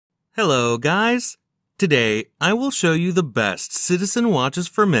Hello guys! Today I will show you the best citizen watches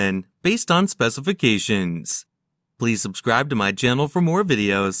for men based on specifications. Please subscribe to my channel for more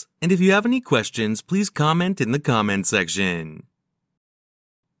videos, and if you have any questions, please comment in the comment section.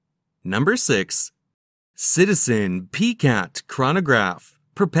 Number 6. Citizen PCAT Chronograph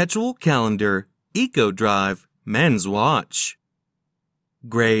Perpetual Calendar Eco Drive Men's Watch.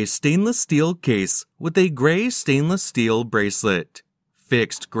 Gray stainless steel case with a gray stainless steel bracelet.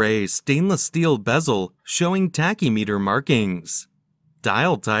 Fixed gray stainless steel bezel showing tachymeter markings.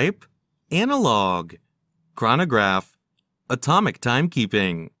 Dial type, analog. Chronograph, atomic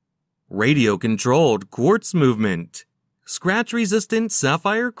timekeeping. Radio-controlled quartz movement. Scratch-resistant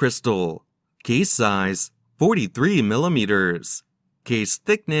sapphire crystal. Case size, 43 millimeters. Case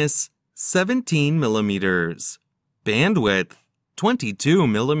thickness, 17 millimeters. Bandwidth, 22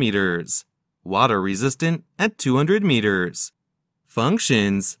 millimeters. Water-resistant at 200 meters.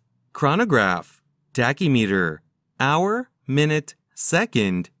 Functions, chronograph, tachymeter, hour, minute,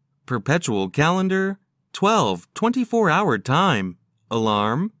 second, perpetual calendar, 24-hour time,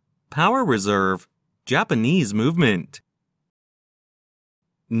 alarm, power reserve, Japanese movement.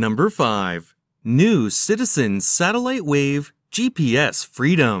 Number 5. New Citizen Satellite Wave GPS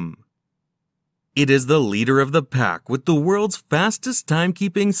Freedom. It is the leader of the pack with the world's fastest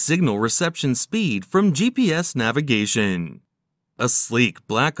timekeeping signal reception speed from GPS navigation. A sleek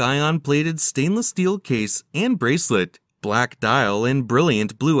black ion-plated stainless steel case and bracelet, black dial and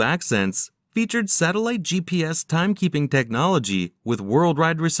brilliant blue accents, featured satellite GPS timekeeping technology with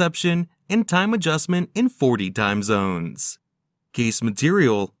worldwide reception and time adjustment in 40 time zones. Case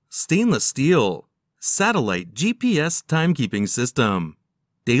material, stainless steel. Satellite GPS timekeeping system.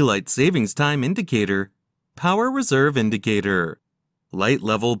 Daylight savings time indicator. Power reserve indicator. Light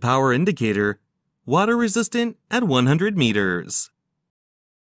level power indicator. Water resistant at 100 meters.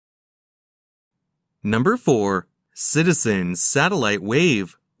 Number 4. Citizen Satellite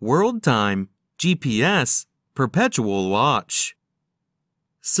Wave World Time GPS Perpetual Watch.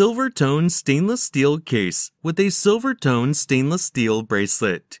 Silver tone stainless steel case with a silver tone stainless steel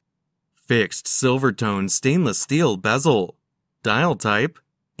bracelet. Fixed silver tone stainless steel bezel. Dial type,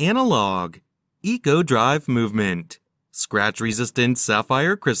 analog. Eco drive movement. Scratch resistant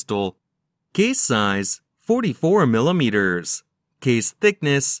sapphire crystal. Case size, 44 millimeters. Case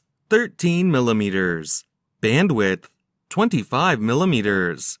thickness, 13 millimeters. Bandwidth, 25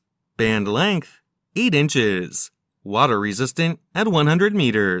 millimeters. Band length, 8 inches. Water resistant at 100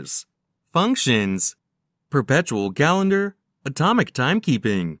 meters. Functions, perpetual calendar, atomic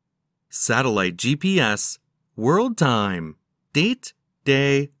timekeeping. Satellite GPS, world time. Date,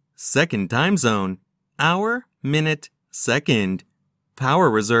 day, second time zone, hour, minute, second.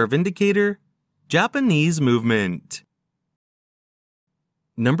 Power reserve indicator, Japanese movement.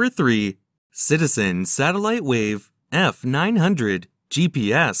 Number 3. Citizen Satellite Wave F900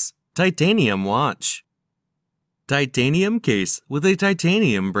 GPS Titanium Watch. Titanium case with a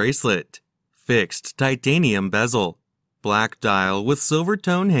titanium bracelet. Fixed titanium bezel. Black dial with silver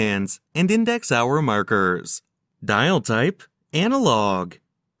tone hands and index hour markers. Dial type, analog.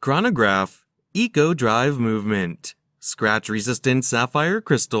 Chronograph, eco drive movement. Scratch-resistant sapphire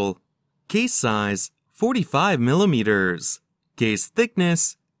crystal. Case size, 45 millimeters. Case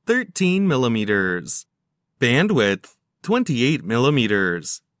thickness, 13 millimeters. Bandwidth, 28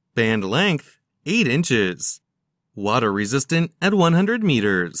 millimeters. Band length, 8 inches. Water resistant at 100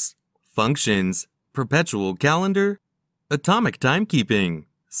 meters. Functions, perpetual calendar, atomic timekeeping,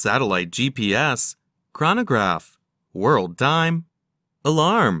 satellite GPS, chronograph, world time,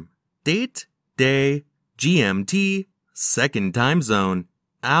 alarm, date, day, GMT, second time zone,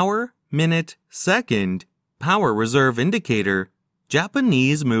 hour, minute, second, power reserve indicator,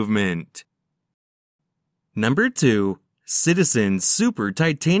 Japanese movement. Number 2. Citizen Super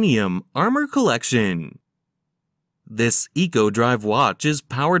Titanium Armor Collection. This Eco Drive watch is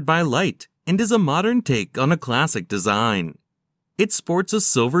powered by light and is a modern take on a classic design. It sports a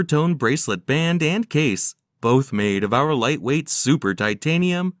silver tone bracelet band and case, both made of our lightweight super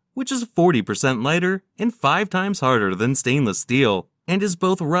titanium, which is 40% lighter and 5 times harder than stainless steel, and is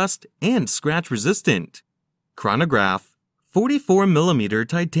both rust and scratch resistant. Chronograph, 44mm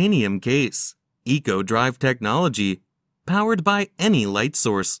titanium case, Eco Drive technology, powered by any light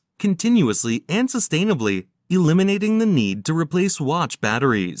source, continuously and sustainably, eliminating the need to replace watch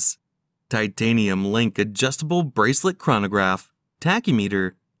batteries. Titanium link adjustable bracelet chronograph,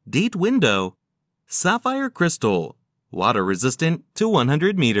 tachymeter, date window, sapphire crystal, water resistant to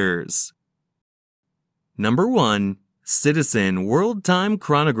 100 meters. Number 1. Citizen World Time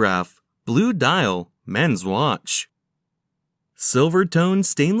Chronograph Blue Dial Men's Watch. Silver tone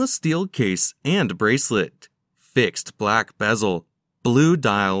stainless steel case and bracelet. Fixed black bezel. Blue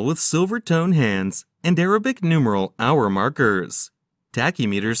dial with silver tone hands and Arabic numeral hour markers.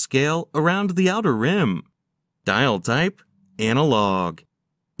 Tachymeter scale around the outer rim. Dial type, analog.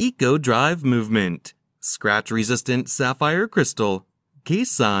 Eco drive movement. Scratch-resistant sapphire crystal. Case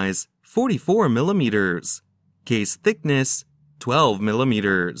size, 44 millimeters. Case thickness, 12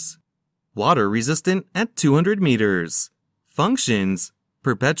 millimeters. Water resistant at 200 meters. Functions,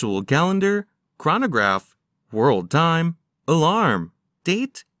 perpetual calendar, chronograph, world time, alarm,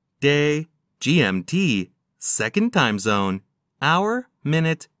 date, day, GMT, second time zone, hour,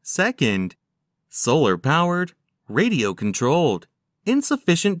 minute, second. Solar powered, radio controlled,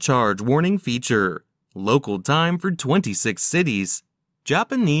 insufficient charge warning feature, local time for 26 cities,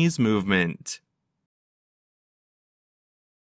 Japanese movement.